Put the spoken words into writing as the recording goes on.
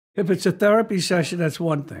If it's a therapy session, that's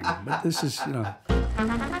one thing. But this is, you know.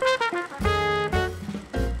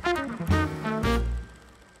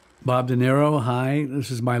 Bob De Niro, hi.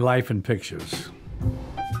 This is my life in pictures.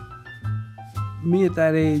 Me at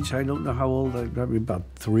that age, I don't know how old, probably about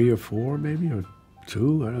 3 or 4 maybe, or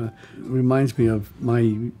 2. I don't know. It reminds me of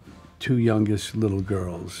my 2 youngest little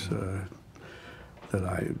girls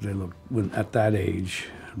they look at that age.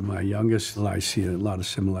 My youngest, I see a lot of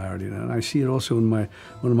similarity, and I see it also in one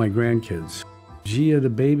of my grandkids. Gia, the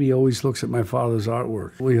baby, always looks at my father's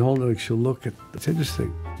artwork. We hold her, she'll look at. It's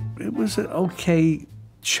interesting. It was an okay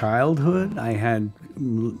childhood. I had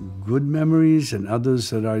good memories, and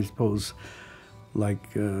others that I suppose,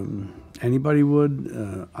 like anybody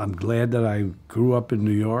would. I'm glad that I grew up in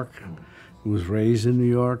New York, was raised in New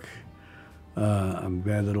York. I'm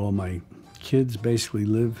glad that all my kids basically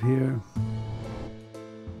live here.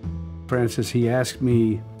 Francis, he asked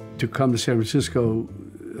me to come to San Francisco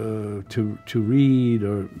to read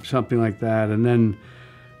or something like that, and then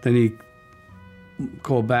he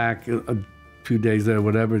called back a few days later,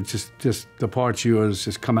 whatever. Just the part's yours.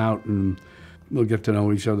 Just come out and we'll get to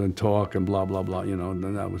know each other and talk and blah blah blah. You know, and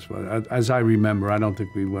that was as I remember. I don't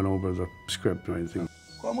think we went over the script or anything.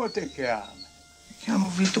 Come te chiami? Chiamo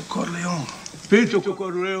Vito Corleone. Vito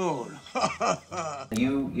Corleone.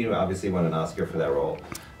 You obviously won an Oscar for that role.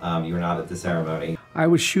 You were not at the ceremony. I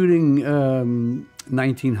was shooting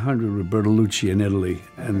 1900 with Bertolucci in Italy,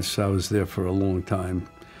 and so I was there for a long time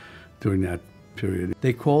during that period.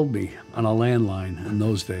 They called me on a landline in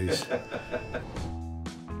those days.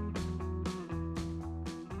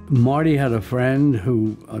 Marty had a friend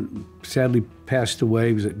who sadly passed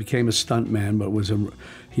away. He became a stuntman, but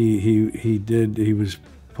he was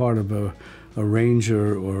part of a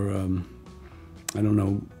ranger or I don't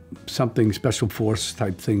know, something special force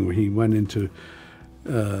type thing where he went into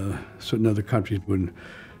certain other countries when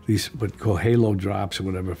these what call halo drops or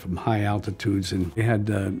whatever from high altitudes, and he had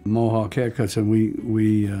mohawk haircuts, and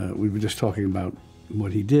we were just talking about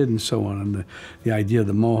what he did and so on, and the idea of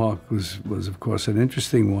the mohawk was of course an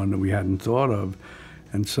interesting one that we hadn't thought of,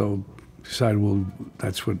 and so decided, well,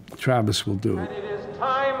 that's what Travis will do. And it is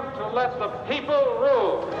time to let the people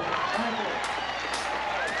rule.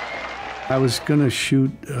 I was going to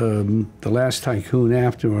shoot The Last Tycoon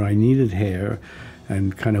after, where I needed hair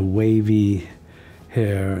and kind of wavy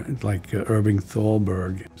hair like Irving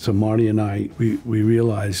Thalberg. So Marty and I, we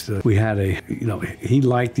realized that we had he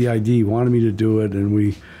liked the idea, he wanted me to do it, and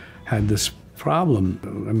we had this problem.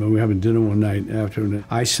 I mean, we were having dinner one night after, and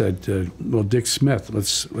I said, well, Dick Smith,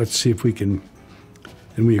 let's see if we can,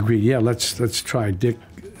 and we agreed, yeah, let's try Dick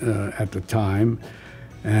at the time,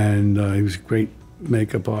 and he was a great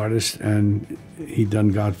makeup artist, and he'd done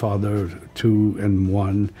Godfather II and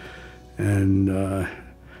I, and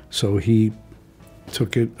so he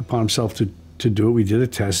took it upon himself to do it. We did a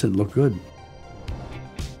test, and it looked good.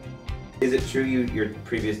 Is it true your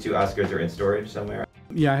previous 2 Oscars are in storage somewhere?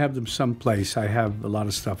 Yeah, I have them someplace. I have a lot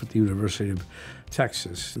of stuff at the University of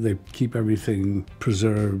Texas. They keep everything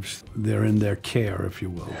preserved. They're in their care, if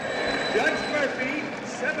you will. Judge Murphy,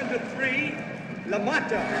 7-3, La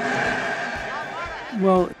Mata.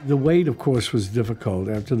 Well, the weight, of course, was difficult.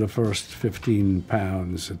 After the first 15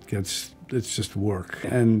 pounds, it's just work.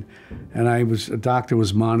 And a doctor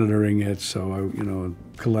was monitoring it, so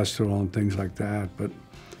cholesterol and things like that. But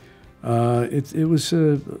it was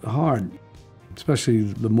hard, especially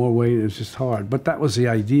the more weight. It's just hard. But that was the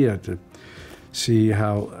idea, to see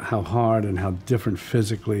how hard and how different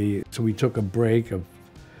physically. So we took a break of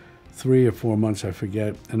 3 or 4 months, I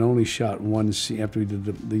forget, and only shot one scene after we did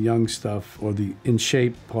the young stuff, or the in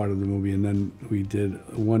shape part of the movie, and then we did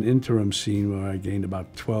one interim scene where I gained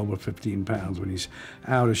about 12 or 15 pounds when he's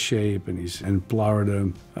out of shape and he's in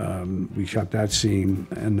Florida. We shot that scene,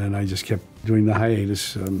 and then I just kept doing the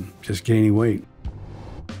hiatus, just gaining weight.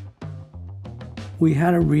 We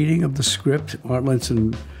had a reading of the script. Art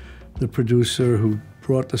Linson, the producer who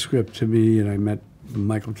brought the script to me, and I met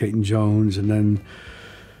Michael Caton Jones, and then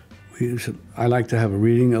he said, I like to have a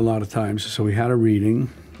reading a lot of times, so we had a reading,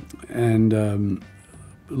 and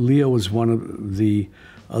Leo was one of the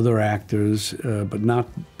other actors, but not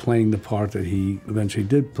playing the part that he eventually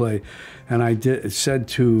did play. And I said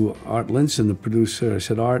to Art Linson, the producer, I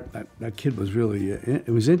said, Art, that kid was really, it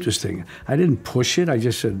was interesting. I didn't push it, I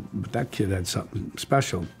just said, but that kid had something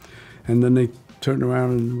special. And then they turned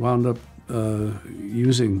around and wound up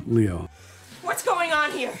using Leo. What's going on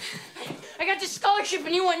here? I got this scholarship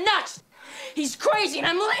and you went nuts. He's crazy and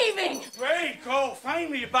I'm leaving. Great, go.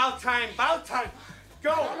 Finally, about time.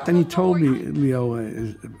 Go. Then he told me, Leo,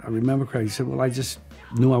 I remember correctly, he said, well, I just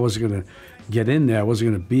knew I wasn't going to get in there. I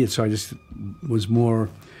wasn't going to be it, so I just was more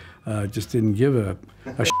just didn't give a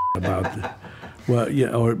shit about well, yeah,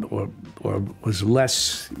 or was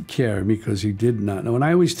less caring because he did not know. And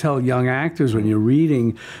I always tell young actors, when you're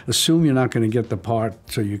reading, assume you're not going to get the part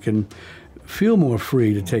so you can feel more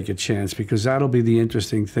free to take a chance, because that'll be the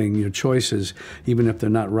interesting thing. Your choices, even if they're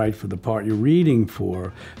not right for the part you're reading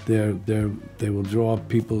for, they will draw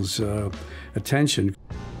people's attention.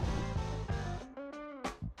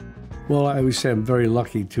 Well, I always say I'm very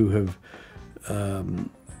lucky to have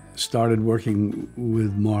started working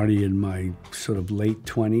with Marty in my sort of late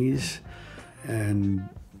 20s and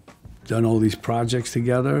done all these projects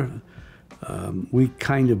together. We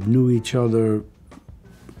kind of knew each other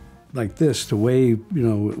like this, the way, you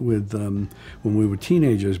know, with when we were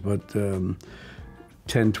teenagers, but 10,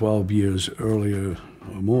 12 years earlier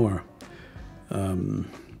or more. And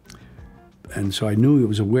so I knew he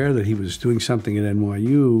was aware that he was doing something at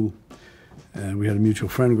NYU, and we had a mutual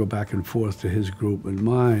friend go back and forth to his group and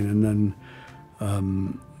mine, and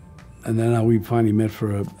then we finally met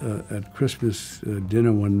for at Christmas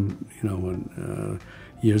dinner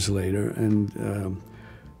years later, and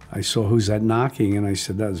I saw Who's That Knocking, and I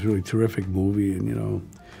said, that was a really terrific movie, and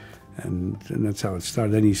and that's how it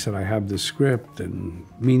started. Then he said, I have this script, and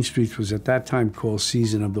Mean Streets was at that time called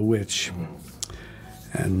Season of the Witch,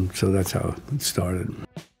 and so that's how it started.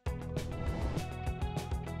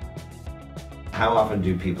 How often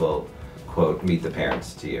do people, quote, meet the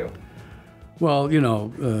parents to you? Well,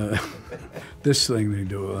 this thing they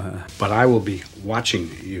do. But I will be watching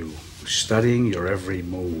you, studying your every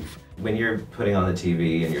move. When you're putting on the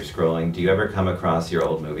TV and you're scrolling, do you ever come across your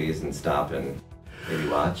old movies and stop and maybe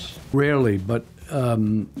watch? Rarely, but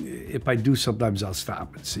if I do, sometimes I'll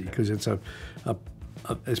stop and see, because it's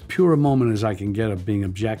as pure a moment as I can get of being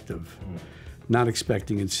objective. Not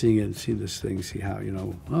expecting and seeing it and see this thing, see how,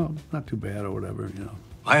 oh, not too bad or whatever,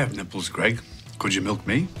 I have nipples, Greg. Could you milk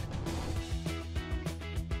me?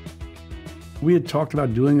 We had talked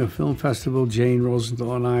about doing a film festival, Jane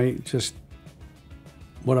Rosenthal and I, just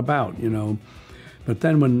what about, But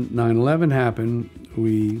then when 9/11 happened,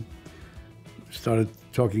 we started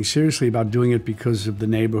talking seriously about doing it because of the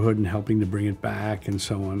neighborhood and helping to bring it back and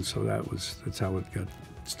so on. So that's how it got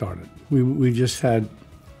started. We just had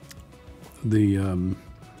the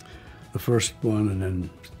first one, and then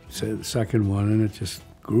the second one, and it just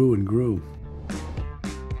grew and grew.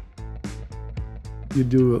 You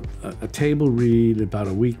do a table read about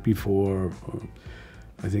a week before, or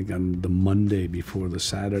I think on the Monday before the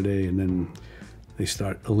Saturday, and then they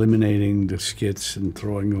start eliminating the skits and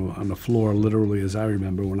throwing them on the floor, literally, as I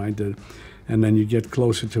remember when I did. And then you get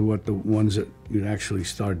closer to what the ones that you'd actually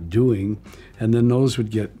start doing, and then those would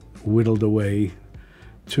get whittled away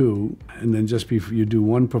too. And then just before you do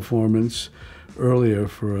one performance earlier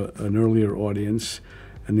for an earlier audience,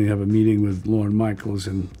 and you have a meeting with Lorne Michaels,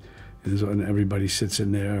 and everybody sits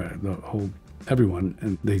in there, everyone,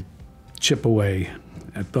 and they chip away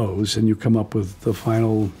at those, and you come up with the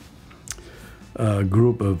final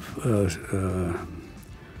group of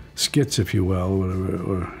skits, if you will, whatever,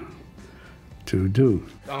 or to do.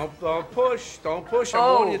 Don't push. I'm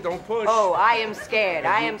warning you, don't push. Oh, I am scared.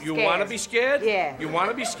 I am scared. You want to be scared? Yeah. You want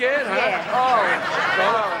to be scared, huh?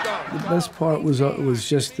 Yeah. Go. The best part was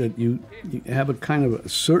just that you have a kind of a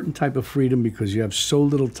certain type of freedom because you have so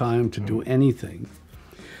little time to do anything.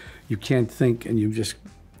 You can't think, and you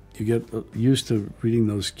get used to reading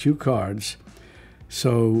those cue cards.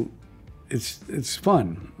 So it's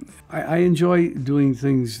fun. I enjoy doing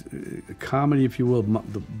things, comedy, if you will,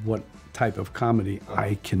 what type of comedy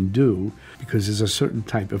I can do, because there's a certain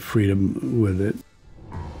type of freedom with it.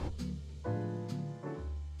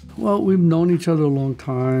 Well, we've known each other a long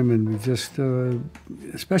time, and we just,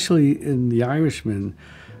 especially in The Irishman,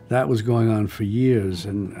 that was going on for years,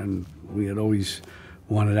 and we had always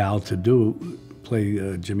wanted Al to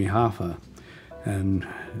play Jimmy Hoffa, and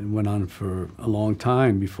it went on for a long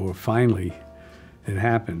time before finally it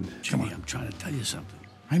happened. Jimmy, I'm trying to tell you something.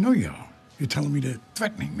 I know you are. You're telling me they're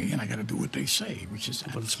threatening me, and I got to do what they say, which is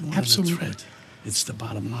But it's more absolutely than a threat. It's the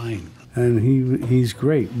bottom line. And he's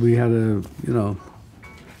great. We had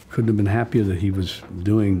couldn't have been happier that he was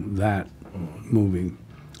doing that movie.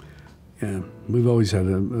 Yeah, we've always had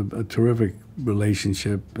a terrific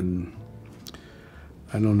relationship, and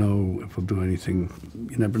I don't know if we'll do anything.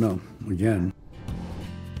 You never know. Again.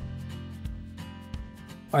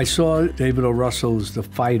 I saw David O. Russell's The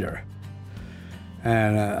Fighter,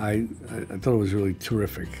 and I thought it was really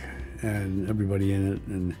terrific, and everybody in it.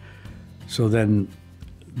 And so then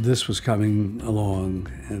this was coming along,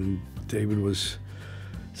 and David was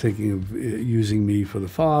thinking of using me for The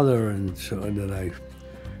Father, and so then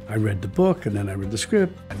I read the book, and then I read the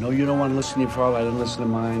script. I know you don't want to listen to your father, I didn't listen to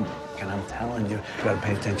mine. And I'm telling you, you gotta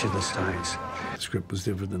pay attention to the signs. The script was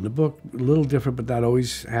different than the book, a little different, but that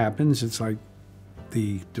always happens. It's like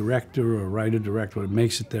the director or writer-director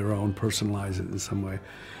makes it their own, personalize it in some way.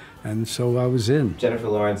 And so I was in. Jennifer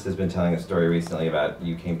Lawrence has been telling a story recently about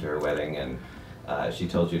you came to her wedding and she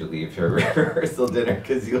told you to leave her rehearsal dinner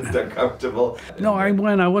because you looked uncomfortable. No, I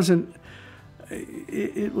went. I wasn't.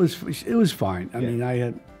 It was fine. I mean,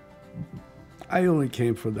 I only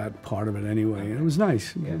came for that part of it anyway. It was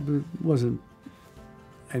nice. Yeah. It wasn't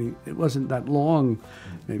that long.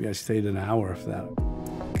 Maybe I stayed an hour, if that.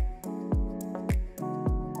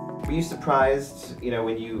 Were you surprised, you know,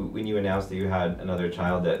 when you announced that you had another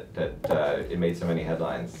child that it made so many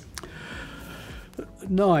headlines?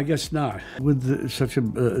 No, I guess not. With such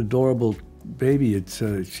an adorable baby,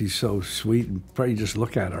 she's so sweet, and probably just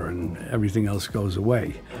look at her and everything else goes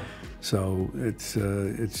away. So it's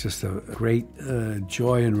just a great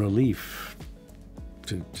joy and relief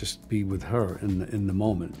to just be with her in the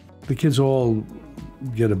moment. The kids all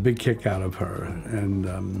get a big kick out of her, and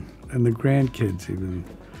the grandkids even,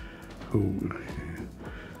 who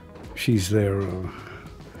she's their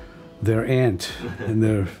aunt, and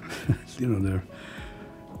they're they're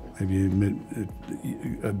maybe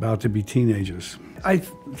about to be teenagers. I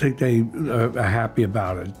think they are happy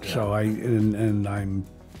about it. Yeah. So and I'm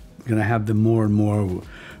gonna have them more and more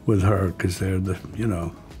with her, because they're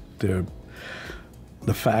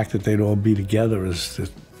the fact that they'd all be together is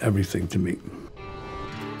just everything to me.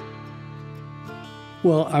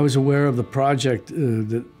 Well, I was aware of the project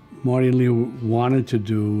that Marty and Leo wanted to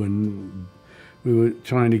do, and we were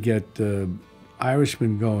trying to get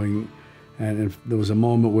Irishman going, and if there was a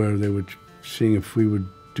moment where they were seeing if we would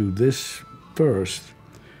do this first.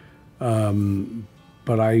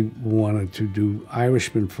 But I wanted to do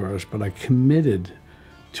Irishman first, but I committed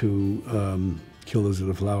to Killers of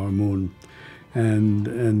the Flower Moon. And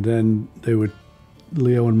then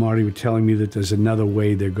Leo and Marty were telling me that there's another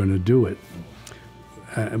way they're going to do it.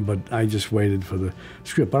 But I just waited for the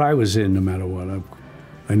script. But I was in no matter what.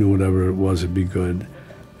 I knew whatever it was, it'd be good.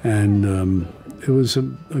 And it was a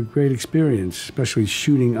great experience, especially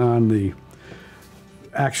shooting on the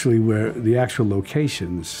actual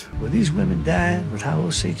locations. Were these women dying? But how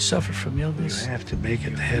Osage suffered from illness? You have to make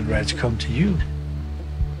it the head rights come to you.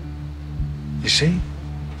 You see?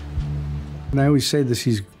 And I always say this,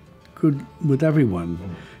 he's good with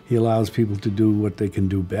everyone. He allows people to do what they can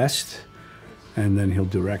do best, and then he'll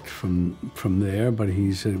direct from there. But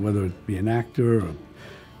he's, whether it be an actor, or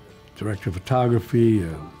director of photography,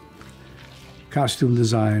 costume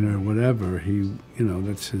designer, whatever,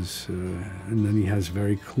 that's his, and then he has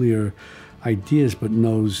very clear ideas, but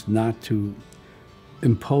knows not to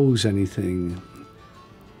impose anything,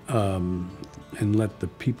 and let the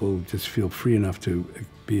people just feel free enough to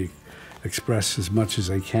express as much as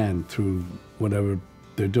they can through whatever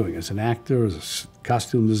they're doing, as an actor, as a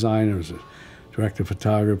costume designer, as a director of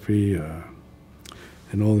photography,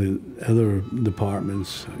 and all the other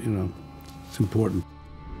departments. It's important.